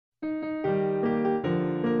Hi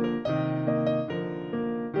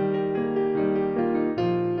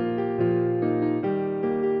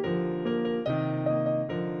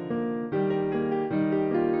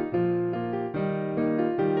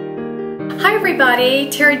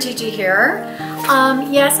everybody, Terry Gigi here.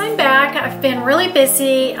 Yes, I'm back. I've been really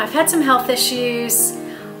busy. I've had some health issues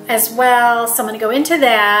as well, so I'm going to go into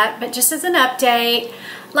that. But just as an update,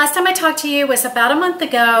 last time I talked to you was about a month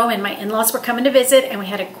ago, and my in-laws were coming to visit, and we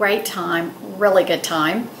had a great time, really good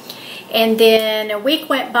time. And then a week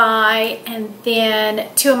went by, and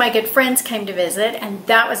then two of my good friends came to visit, and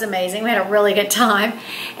that was amazing. We had a really good time.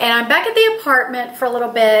 And I'm back at the apartment for a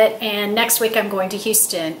little bit, and next week I'm going to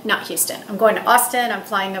I'm going to Austin. I'm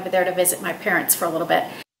flying over there to visit my parents for a little bit.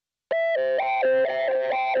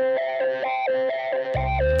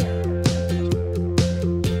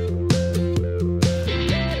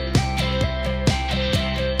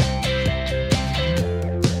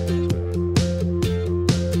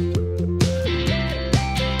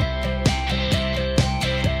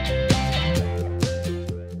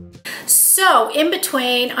 So in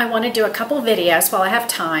between, I want to do a couple videos while I have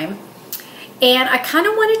time, and I kind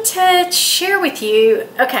of wanted to share with you,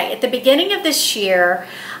 okay, at the beginning of this year,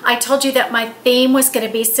 I told you that my theme was going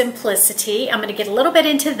to be simplicity. I'm going to get a little bit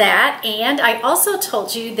into that, and I also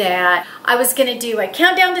told you that I was going to do a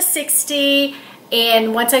countdown to 60,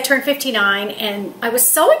 and once I turned 59, and I was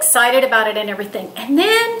so excited about it and everything. And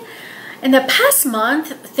then in the past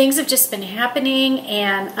month, things have just been happening,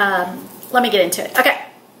 and let me get into it. Okay.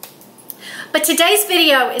 But today's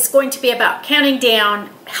video is going to be about counting down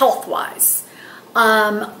health-wise.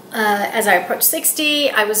 As I approach 60,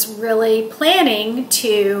 I was really planning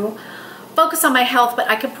to focus on my health, but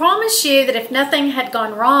I can promise you that if nothing had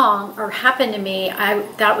gone wrong or happened to me,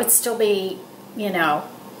 that would still be, you know,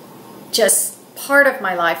 just part of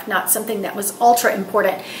my life, not something that was ultra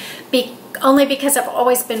important. Only because I've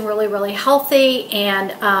always been really, really healthy,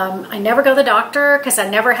 and I never go to the doctor because I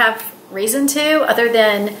never have reason to, other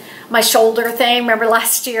than my shoulder thing. Remember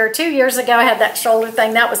last year, 2 years ago, I had that shoulder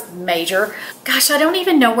thing. That was major. Gosh, I don't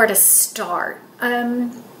even know where to start.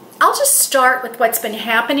 I'll just start with what's been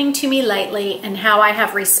happening to me lately and how I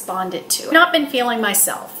have responded to it. I've not been feeling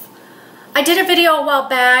myself. I did a video a while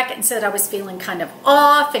back and said I was feeling kind of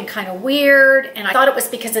off and kind of weird, and I thought it was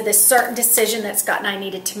because of this certain decision that Scott and I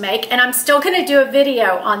needed to make, and I'm still going to do a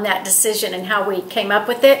video on that decision and how we came up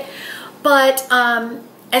with it. But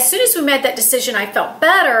as soon as we made that decision, I felt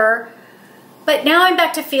better, but now I'm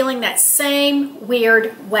back to feeling that same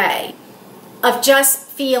weird way of just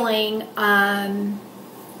feeling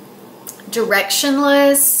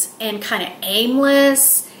directionless and kind of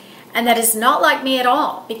aimless, and that is not like me at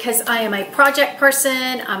all, because I am a project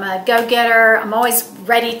person, I'm a go-getter, I'm always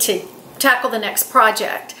ready to tackle the next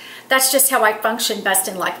project. That's just how I function best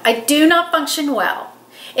in life. I do not function well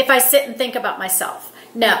if I sit and think about myself.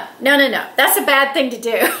 No. That's a bad thing to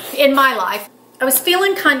do in my life. I was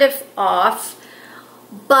feeling kind of off,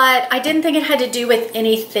 but I didn't think it had to do with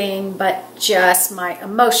anything but just my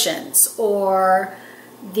emotions or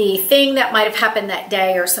the thing that might have happened that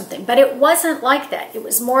day or something. But it wasn't like that. It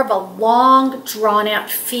was more of a long, drawn-out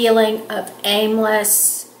feeling of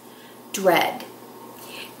aimless dread.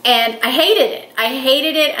 And I hated it. I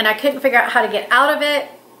hated it, and I couldn't figure out how to get out of it.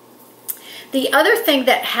 The other thing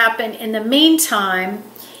that happened in the meantime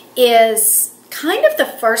is kind of the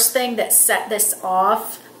first thing that set this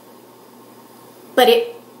off, but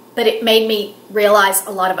it made me realize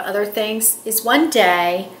a lot of other things, is one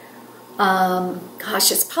day,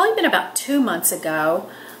 gosh, it's probably been about 2 months ago,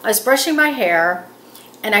 I was brushing my hair,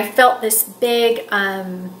 and I felt this big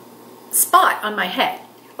spot on my head.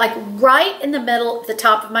 Like right in the middle of the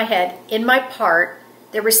top of my head, in my part,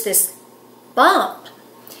 there was this bump.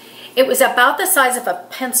 It was about the size of a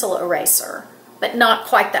pencil eraser, but not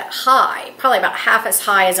quite that high. Probably about half as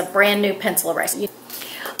high as a brand new pencil eraser.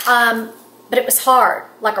 But it was hard,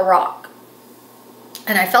 like a rock.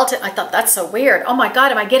 And I felt it, I thought, that's so weird. Oh my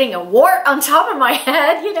God, am I getting a wart on top of my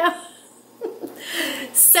head, you know?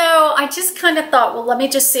 So I just kind of thought, well, let me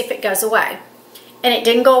just see if it goes away. And it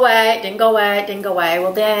didn't go away, it didn't go away, it didn't go away.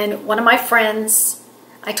 Well, then one of my friends,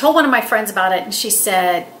 I told one of my friends about it, and she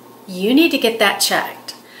said, you need to get that checked.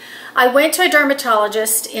 I went to a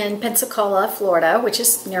dermatologist in Pensacola, Florida, which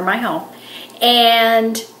is near my home,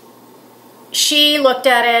 and she looked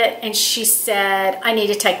at it and she said, I need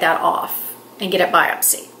to take that off and get it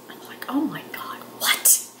biopsied. I'm like, oh my God,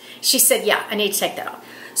 what? She said, yeah, I need to take that off.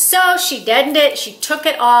 So she deadened it, she took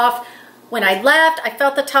it off. When I left, I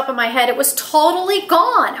felt the top of my head, it was totally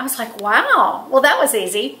gone. I was like, wow, well, that was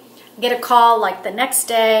easy. I get a call like the next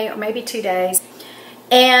day or maybe 2 days,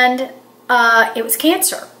 and it was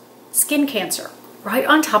cancer. skin cancer right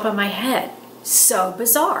on top of my head. So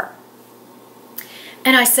bizarre.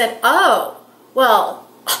 And I said, oh, well,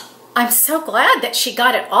 I'm so glad that she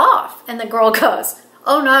got it off. And the girl goes,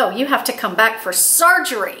 oh no, you have to come back for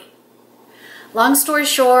surgery. Long story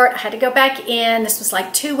short, I had to go back in. This was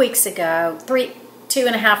like 2 weeks ago,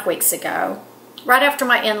 2.5 weeks ago, right after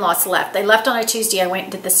my in-laws left. They left on a Tuesday. I went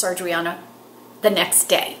and did the surgery on the next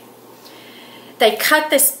day. They cut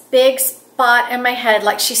this big spot in my head,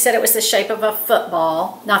 like she said it was the shape of a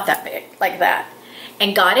football, not that big, like that,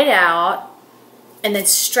 and got it out, and then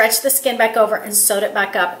stretched the skin back over and sewed it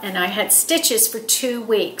back up, and I had stitches for 2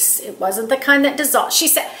 weeks. It wasn't the kind that dissolved. She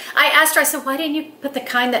said, I asked her, I said, why didn't you put the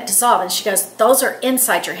kind that dissolve? And she goes, those are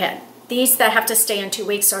inside your head. These that have to stay in 2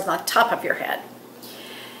 weeks are on the top of your head.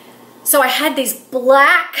 So I had these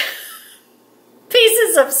black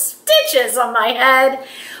pieces of stitches on my head,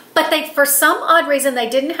 but they, for some odd reason, they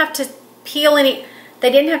didn't have to peel any,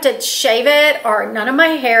 they didn't have to shave it, or none of my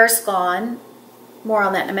hair's gone. More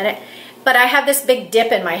on that in a minute. But I have this big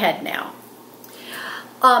dip in my head now.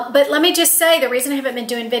 But let me just say, the reason I haven't been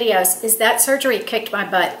doing videos is that surgery kicked my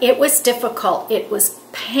butt. It was difficult. It was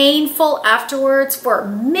painful afterwards for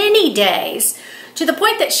many days, to the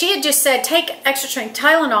point that she had just said, take extra strength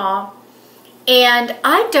Tylenol. And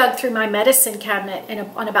I dug through my medicine cabinet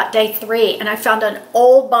on about day 3, and I found an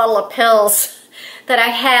old bottle of pills that I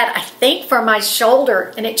had, I think, for my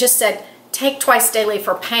shoulder, and it just said, take twice daily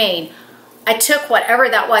for pain. I took whatever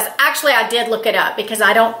that was. Actually, I did look it up because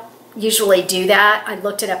I don't usually do that. I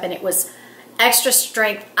looked it up and it was extra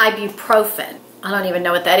strength ibuprofen. I don't even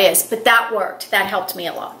know what that is, but that worked. That helped me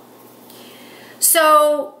a lot.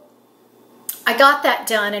 So I got that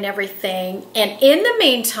done and everything. And in the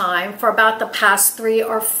meantime, for about the past 3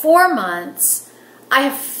 or 4 months, I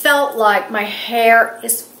have felt like my hair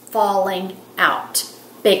is falling out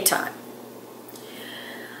big time.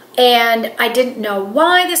 And I didn't know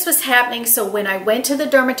why this was happening. So when I went to the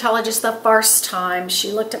dermatologist the first time,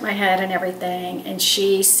 she looked at my head and everything, and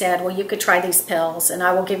she said, well, you could try these pills, and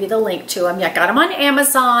I will give you the link to them. I got them on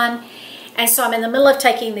Amazon, and so I'm in the middle of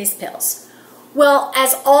taking these pills. Well,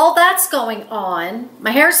 as all that's going on,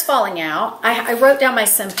 my hair's falling out. I wrote down my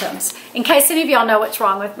symptoms in case any of y'all know what's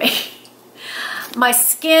wrong with me. My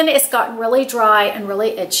skin has gotten really dry and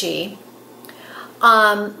really itchy.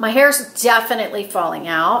 My hair's definitely falling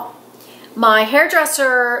out. My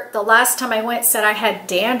hairdresser, the last time I went, said I had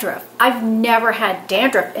dandruff. I've never had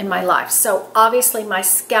dandruff in my life. So obviously my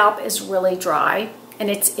scalp is really dry and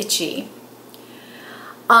it's itchy.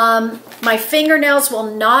 My fingernails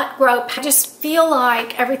will not grow. I just feel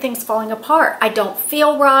like everything's falling apart. I don't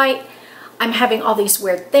feel right. I'm having all these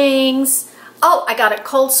weird things. Oh, I got a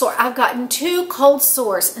cold sore. I've gotten 2 cold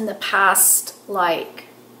sores in the past, like,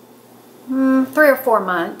 3 or 4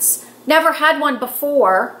 months. Never had one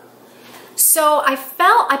before. So I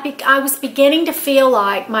felt, I was beginning to feel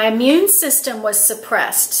like my immune system was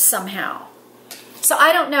suppressed somehow. So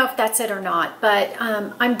I don't know if that's it or not, but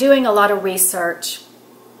I'm doing a lot of research.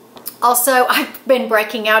 Also, I've been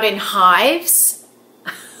breaking out in hives.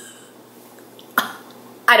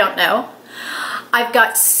 I don't know. I've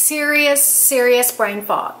got serious, serious brain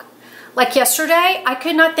fog. Like yesterday, I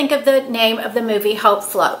could not think of the name of the movie Hope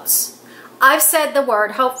Floats. I've said the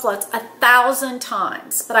word Hope Floats 1,000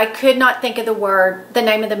 times, but I could not think of the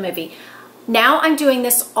name of the movie. Now I'm doing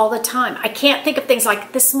this all the time. I can't think of things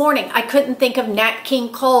like this morning. I couldn't think of Nat King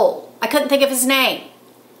Cole. I couldn't think of his name.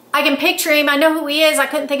 I can picture him. I know who he is. I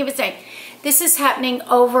couldn't think of his name. This is happening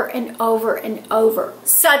over and over and over.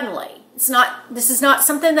 Suddenly. This is not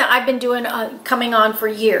something that I've been doing, coming on for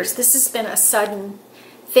years. This has been a sudden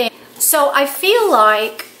thing. So I feel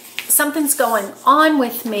like something's going on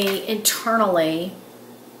with me internally.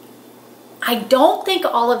 I don't think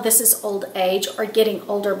all of this is old age or getting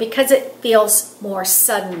older, because it feels more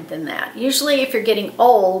sudden than that. Usually if you're getting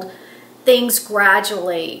old, things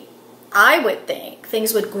gradually, I would think,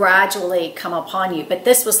 things would gradually come upon you, but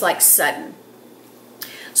this was like sudden.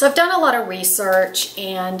 So I've done a lot of research,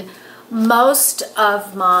 and most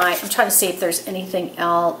of my, I'm trying to see if there's anything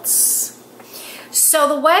else. So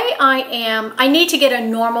the way I am, I need to get a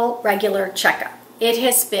normal, regular checkup. It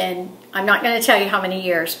has been, I'm not going to tell you how many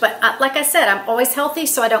years, but like I said, I'm always healthy,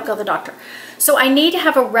 so I don't go to the doctor. So I need to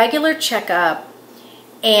have a regular checkup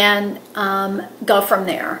and go from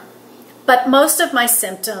there. But most of my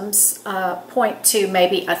symptoms point to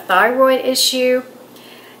maybe a thyroid issue.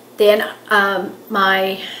 Then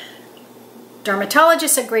my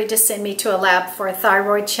dermatologist agreed to send me to a lab for a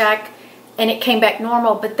thyroid check, and it came back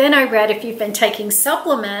normal. But then I read, if you've been taking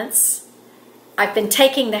supplements, I've been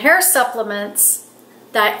taking the hair supplements,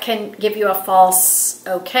 that can give you a false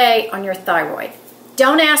okay on your thyroid.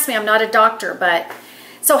 don't ask me, I'm not a doctor, but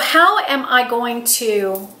so how am I going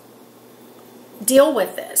to deal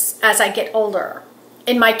with this as I get older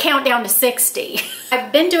in my countdown to 60?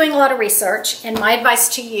 I've been doing a lot of research, and my advice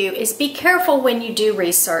to you is be careful when you do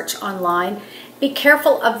research online. Be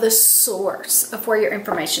careful of the source of where your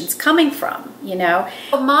information's coming from, you know.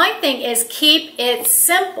 My thing is keep it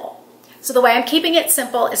simple. So the way I'm keeping it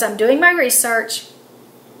simple is I'm doing my research.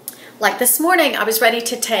 Like this morning, I was ready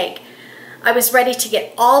to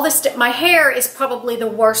get all this. My hair is probably the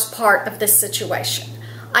worst part of this situation.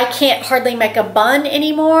 I can't hardly make a bun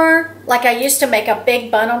anymore. Like I used to make a big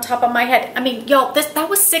bun on top of my head. I mean, y'all, that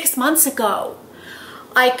was 6 months ago.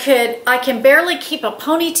 I can barely keep a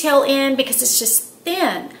ponytail in because it's just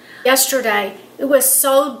thin. Yesterday, it was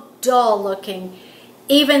so dull looking.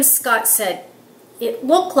 Even Scott said it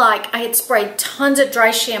looked like I had sprayed tons of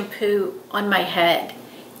dry shampoo on my head.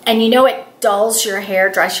 And you know it dulls your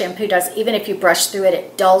hair, dry shampoo does. Even if you brush through it,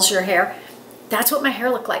 it dulls your hair. That's what my hair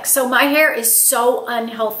looked like. So my hair is so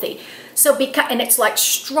unhealthy. And it's like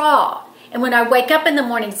straw. And when I wake up in the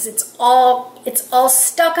mornings, it's all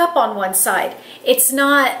stuck up on one side. It's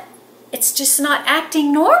just not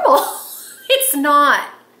acting normal. It's not.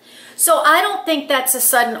 So I don't think that's a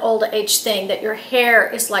sudden old age thing, that your hair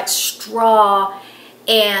is like straw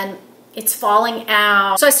and it's falling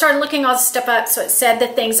out. So I started looking all this stuff up. So it said the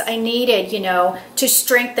things I needed, you know, to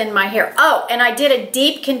strengthen my hair. Oh, and I did a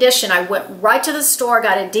deep condition. I went right to the store,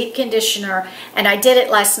 got a deep conditioner, and I did it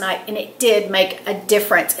last night, and it did make a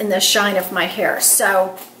difference in the shine of my hair.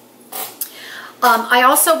 So I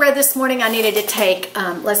also read this morning I needed to take,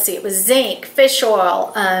 let's see, it was zinc, fish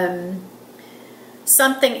oil,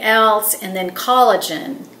 something else, and then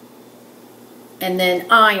collagen, and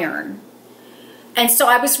then iron. And so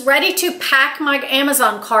I was ready to pack my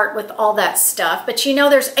Amazon cart with all that stuff. But you know,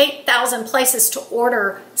 there's 8,000 places to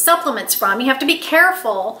order supplements from. You have to be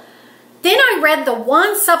careful. Then I read the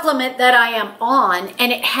one supplement that I am on,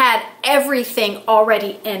 and it had everything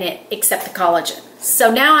already in it except the collagen.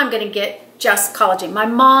 So now I'm going to get just collagen. My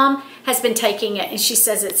mom has been taking it, and she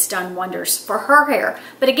says it's done wonders for her hair.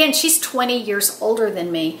 But again, she's 20 years older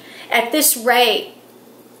than me. At this rate,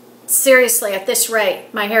 seriously, at this rate,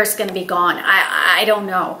 my hair is going to be gone. I don't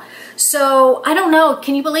know. So, I don't know.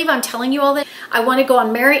 Can you believe I'm telling you all this? I want to go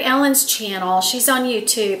on Mary Ellen's channel. She's on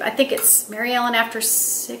YouTube. I think it's Mary Ellen After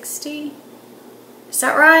 60. Is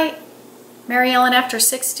that right? Mary Ellen After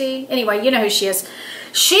 60? Anyway, you know who she is.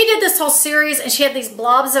 She did this whole series, and she had these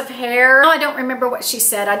blobs of hair. I don't remember what she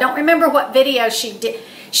said. I don't remember what video she did.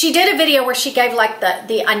 She did a video where she gave like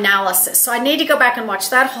the analysis. So I need to go back and watch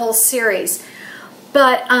that whole series.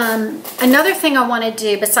 But another thing I want to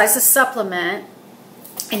do besides the supplement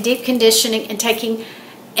and deep conditioning and taking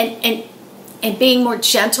and being more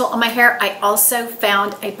gentle on my hair, I also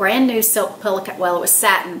found a brand new silk pillowcase. Well, it was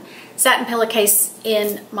satin pillowcase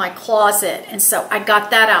in my closet, and so I got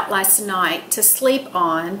that out last night to sleep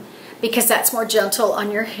on because that's more gentle on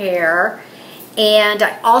your hair. And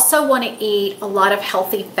I also want to eat a lot of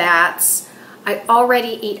healthy fats. I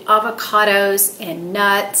already eat avocados and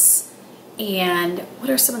nuts. And what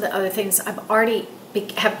are some of the other things I've already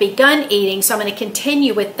have begun eating? So I'm going to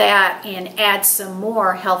continue with that and add some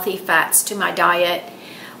more healthy fats to my diet.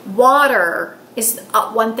 Water is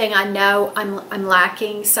one thing I know I'm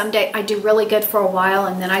lacking. Someday I do really good for a while,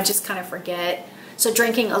 and then I just kind of forget. So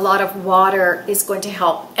drinking a lot of water is going to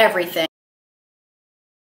help everything.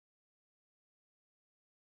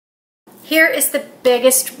 Here is the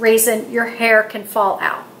biggest reason your hair can fall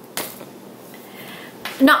out.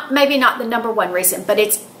 Maybe not the number one reason, but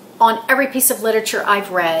it's on every piece of literature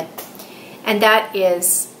I've read, and that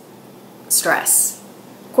is stress.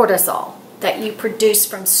 Cortisol that you produce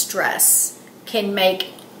from stress can make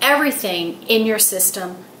everything in your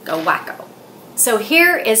system go wacko. So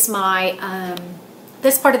here is my,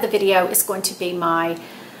 this part of the video is going to be my,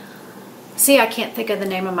 see, I can't think of the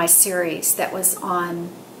name of my series that was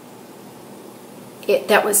on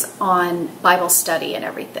Bible study and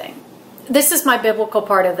everything. This is my biblical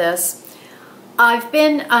part of this. I've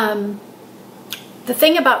been, the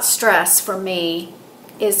thing about stress for me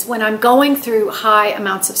is when I'm going through high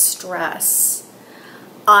amounts of stress,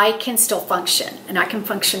 I can still function, and I can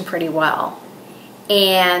function pretty well.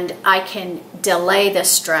 And I can delay the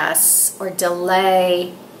stress or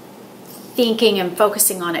delay thinking and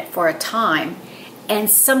focusing on it for a time. And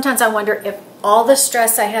sometimes I wonder if all the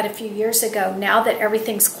stress I had a few years ago, now that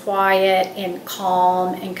everything's quiet and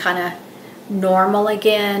calm and kind of normal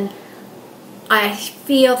again, I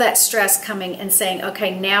feel that stress coming and saying,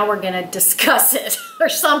 okay, now we're going to discuss it or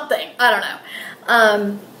something. I don't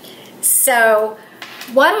know. So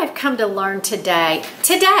what I've come to learn today,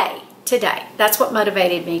 today. That's what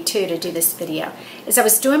motivated me too to do this video. Is I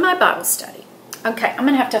was doing my Bible study. Okay, I'm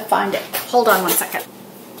gonna have to find it. Hold on one second.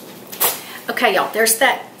 Okay, y'all, there's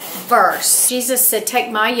that verse. Jesus said,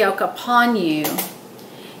 take my yoke upon you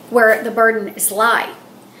where the burden is light.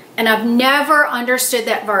 And I've never understood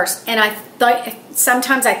that verse. And I thought,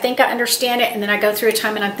 sometimes I think I understand it, and then I go through a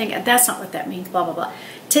time and I'm thinking, that's not what that means, blah, blah, blah.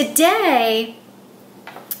 Today,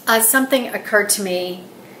 something occurred to me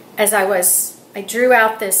as I drew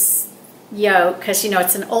out this yoke, because, you know,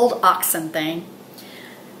 it's an old oxen thing.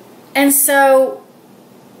 And so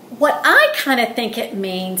what I kind of think it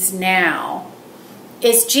means now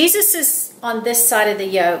is Jesus is on this side of the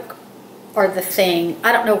yoke, or the thing.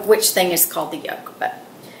 I don't know which thing is called the yoke, but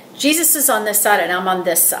Jesus is on this side and I'm on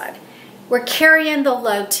this side. We're carrying the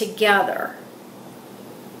load together.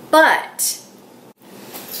 But,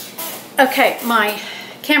 okay, my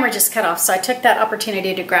camera just cut off, so I took that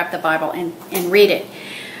opportunity to grab the Bible and read it.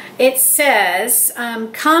 It says,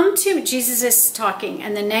 come to, Jesus is talking,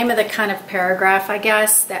 and the name of the kind of paragraph, I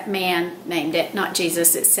guess, that man named it, not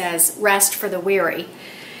Jesus, it says, rest for the weary.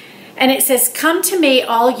 And it says, come to me,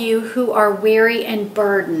 all you who are weary and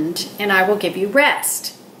burdened, and I will give you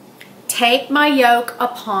rest. Take my yoke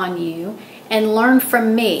upon you and learn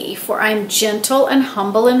from me, for I am gentle and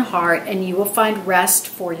humble in heart, and you will find rest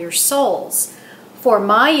for your souls. For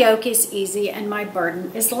my yoke is easy and my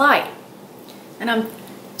burden is light. And I'm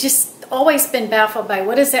just always been baffled by,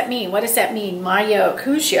 what does that mean? What does that mean? My yoke?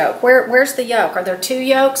 Whose yoke? Where's the yoke? Are there two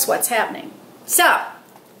yokes? What's happening? So,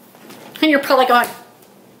 and you're probably going,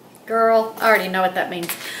 girl, I already know what that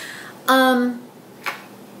means.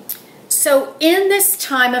 So in this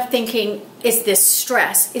time of thinking, is this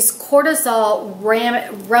stress? Is cortisol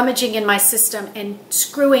rummaging in my system and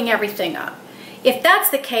screwing everything up? If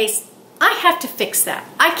that's the case, I have to fix that.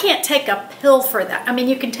 I can't take a pill for that. I mean,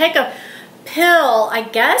 you can take a pill, I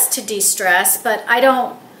guess, to de-stress, but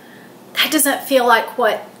that doesn't feel like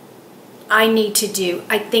what I need to do.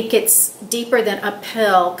 I think it's deeper than a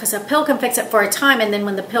pill, because a pill can fix it for a time, and then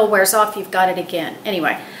when the pill wears off, you've got it again.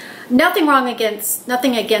 Anyway, nothing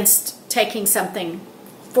against taking something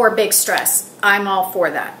for big stress. I'm all for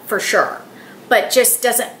that, for sure. But just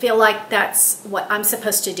doesn't feel like that's what I'm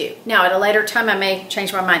supposed to do. Now, at a later time, I may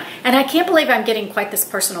change my mind. And I can't believe I'm getting quite this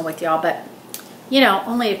personal with y'all, but, you know,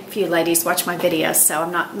 only a few ladies watch my videos, so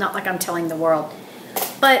I'm not like I'm telling the world.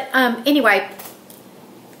 But anyway,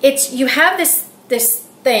 you have this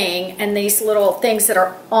thing and these little things that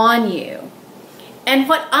are on you. And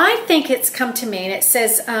what I think it's come to mean, it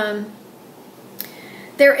says,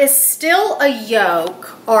 there is still a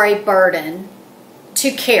yoke or a burden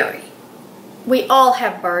to carry. We all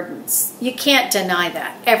have burdens. You can't deny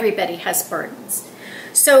that. Everybody has burdens.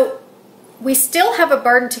 So we still have a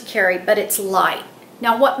burden to carry, but it's light.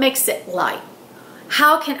 Now, what makes it light?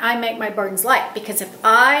 How can I make my burdens light? Because if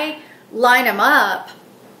I line them up,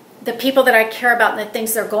 the people that I care about and the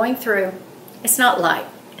things they're going through, it's not light.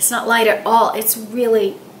 It's not light at all. It's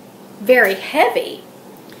really very heavy.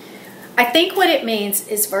 I think what it means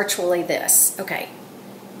is virtually this. Okay,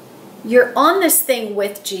 you're on this thing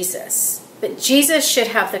with Jesus, but Jesus should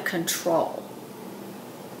have the control.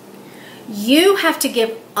 You have to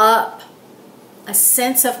give up a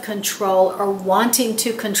sense of control or wanting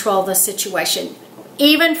to control the situation,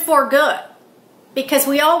 even for good. Because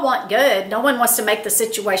we all want good. No one wants to make the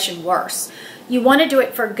situation worse. You want to do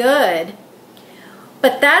it for good,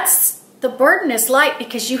 but the burden is light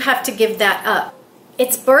because you have to give that up.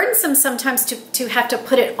 It's burdensome sometimes to have to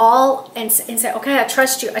put it all and say, okay, I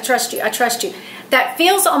trust you, I trust you, I trust you. That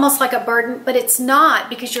feels almost like a burden, but it's not,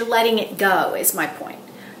 because you're letting it go, is my point.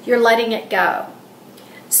 You're letting it go.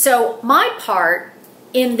 So my part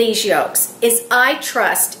in these yokes is I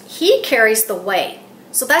trust He carries the weight.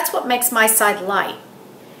 So that's what makes my side light,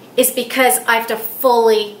 is because I have to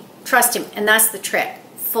fully trust Him. And that's the trick.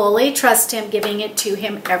 Fully trust Him, giving it to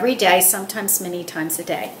Him every day, sometimes many times a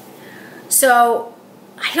day. So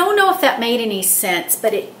I don't know if that made any sense,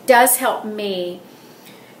 but it does help me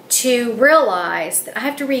to realize that I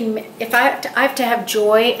have to have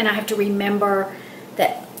joy, and I have to remember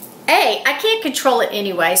that I can't control it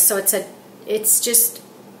anyway, so it's just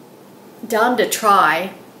dumb to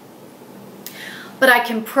try. But I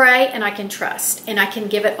can pray and I can trust and I can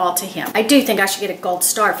give it all to Him. I do think I should get a gold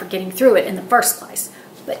star for getting through it in the first place.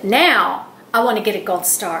 But now I want to get a gold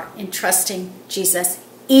star in trusting Jesus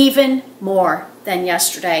even more than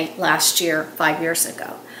yesterday, last year, 5 years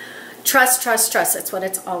ago. Trust, trust, trust. That's what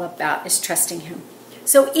it's all about, is trusting Him.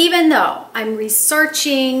 So even though I'm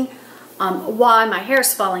researching why my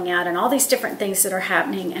hair's falling out and all these different things that are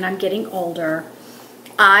happening and I'm getting older,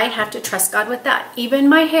 I have to trust God with that. Even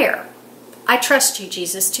my hair. I trust you,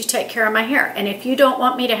 Jesus, to take care of my hair. And if you don't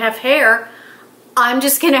want me to have hair, I'm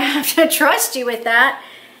just going to have to trust you with that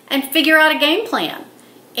and figure out a game plan.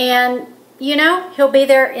 And, you know, he'll be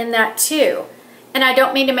there in that too. And I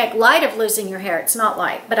don't mean to make light of losing your hair. It's not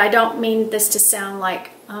light. But I don't mean this to sound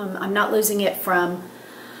like I'm not losing it from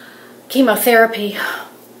chemotherapy,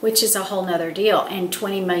 which is a whole nother deal and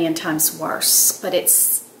 20 million times worse. But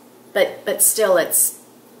still, it's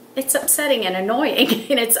upsetting and annoying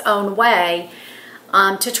in its own way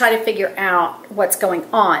to try to figure out what's going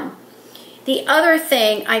on. The other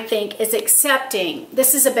thing I think is accepting.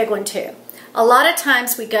 This is a big one too. A lot of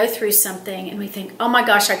times we go through something and we think, oh my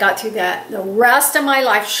gosh, I got through that. The rest of my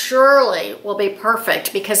life surely will be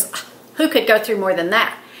perfect, because who could go through more than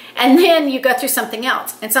that? And then you go through something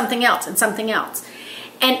else and something else and something else.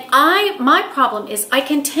 And my problem is I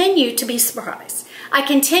continue to be surprised. I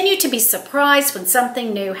continue to be surprised when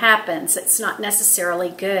something new happens that's not necessarily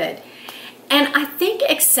good. And I think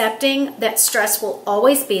accepting that stress will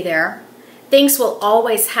always be there, things will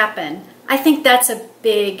always happen, I think that's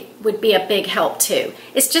would be a big help too.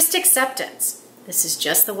 It's just acceptance. This is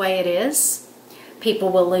just the way it is. People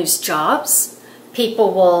will lose jobs.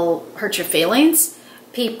 People will hurt your feelings.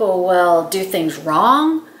 People will do things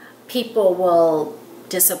wrong. People will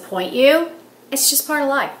disappoint you. It's just part of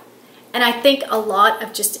life. And I think a lot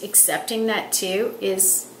of just accepting that too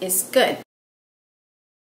is good.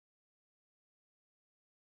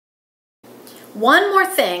 One more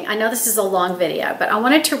thing, I know this is a long video, but I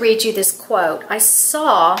wanted to read you this quote I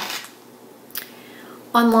saw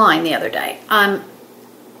online the other day.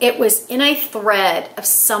 It was in a thread of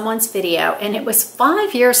someone's video, and it was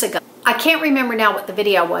 5 years ago. I can't remember now what the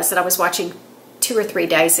video was that I was watching 2 or 3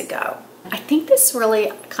 days ago. I think this is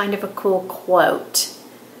really kind of a cool quote.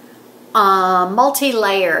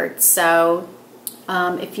 Multi-layered, so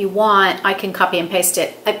if you want, I can copy and paste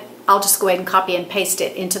it. I'll just go ahead and copy and paste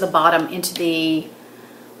it into the bottom, into the,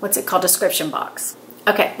 what's it called, description box.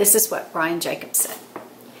 Okay, this is what Brian Jacobs said.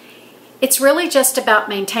 It's really just about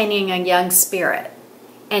maintaining a young spirit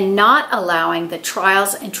and not allowing the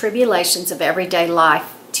trials and tribulations of everyday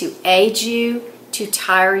life to age you, to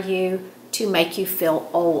tire you, to make you feel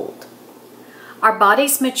old. Our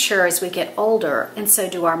bodies mature as we get older, and so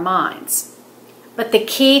do our minds. But the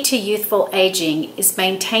key to youthful aging is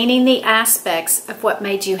maintaining the aspects of what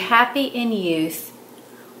made you happy in youth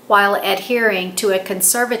while adhering to a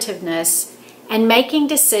conservativeness and making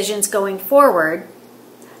decisions going forward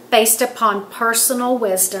based upon personal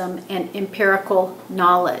wisdom and empirical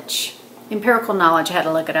knowledge. Empirical knowledge, I had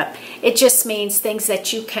to look it up. It just means things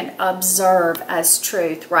that you can observe as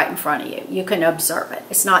truth right in front of you. You can observe it.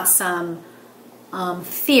 It's not some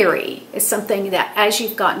theory. Is something that as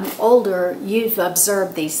you've gotten older, you've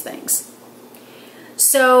observed these things.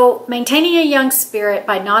 So maintaining a young spirit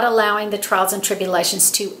by not allowing the trials and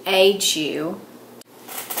tribulations to age you,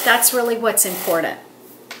 that's really what's important,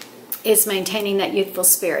 is maintaining that youthful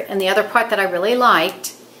spirit. And the other part that I really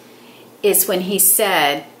liked is when he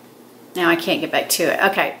said, now I can't get back to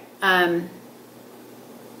it. Okay.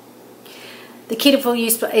 The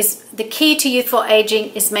key to youthful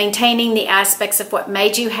aging is maintaining the aspects of what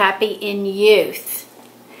made you happy in youth.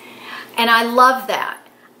 And I love that.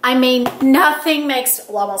 I mean, nothing makes,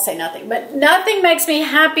 well, I won't say nothing, but nothing makes me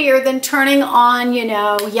happier than turning on, you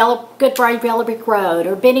know, Good Friday, Yellow Brick Road,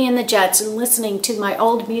 or Benny and the Jets, and listening to my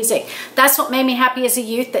old music. That's what made me happy as a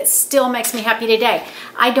youth. That still makes me happy today.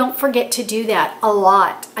 I don't forget to do that a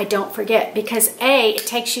lot. I don't forget, because A, it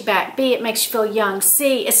takes you back. B, it makes you feel young.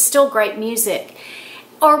 C, it's still great music.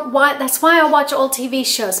 That's why I watch old TV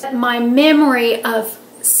shows. My memory of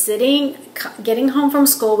getting home from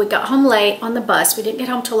school, we got home late on the bus. We didn't get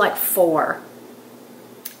home till like 4.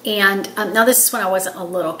 And now this is when I wasn't a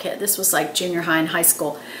little kid. This was like junior high and high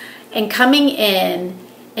school. And coming in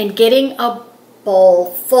and getting a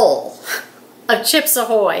bowl full of Chips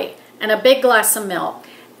Ahoy and a big glass of milk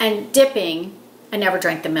and dipping. I never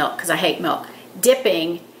drank the milk because I hate milk.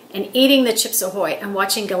 Dipping and eating the Chips Ahoy and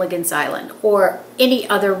watching Gilligan's Island or any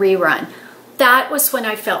other rerun. That was when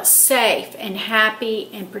I felt safe and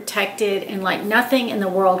happy and protected and like nothing in the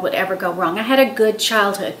world would ever go wrong. I had a good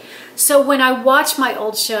childhood. So when I watch my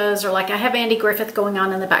old shows, or like I have Andy Griffith going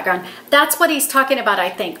on in the background, that's what he's talking about,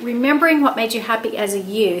 I think. Remembering what made you happy as a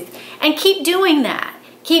youth, and keep doing that.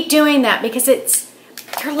 Keep doing that, because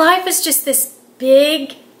your life is just this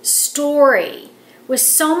big story with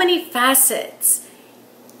so many facets.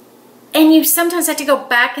 And you sometimes have to go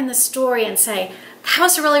back in the story and say, that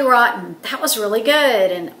was really rotten. That was really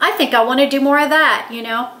good. And I think I want to do more of that, you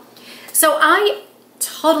know. So I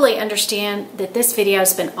totally understand that this video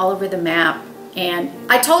has been all over the map. And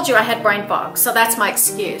I told you I had brain fog, so that's my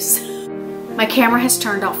excuse. My camera has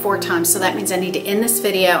turned off 4 times, so that means I need to end this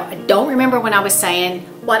video. I don't remember what I was saying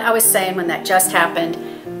when that just happened.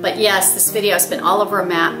 But yes, this video has been all over a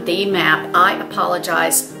map, the map. I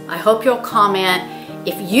apologize. I hope you'll comment.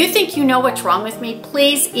 If you think you know what's wrong with me,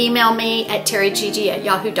 please email me at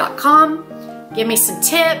terrygg@yahoo.com. Give me some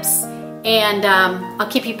tips, and I'll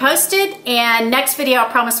keep you posted. And next video, I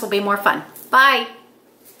promise, will be more fun. Bye.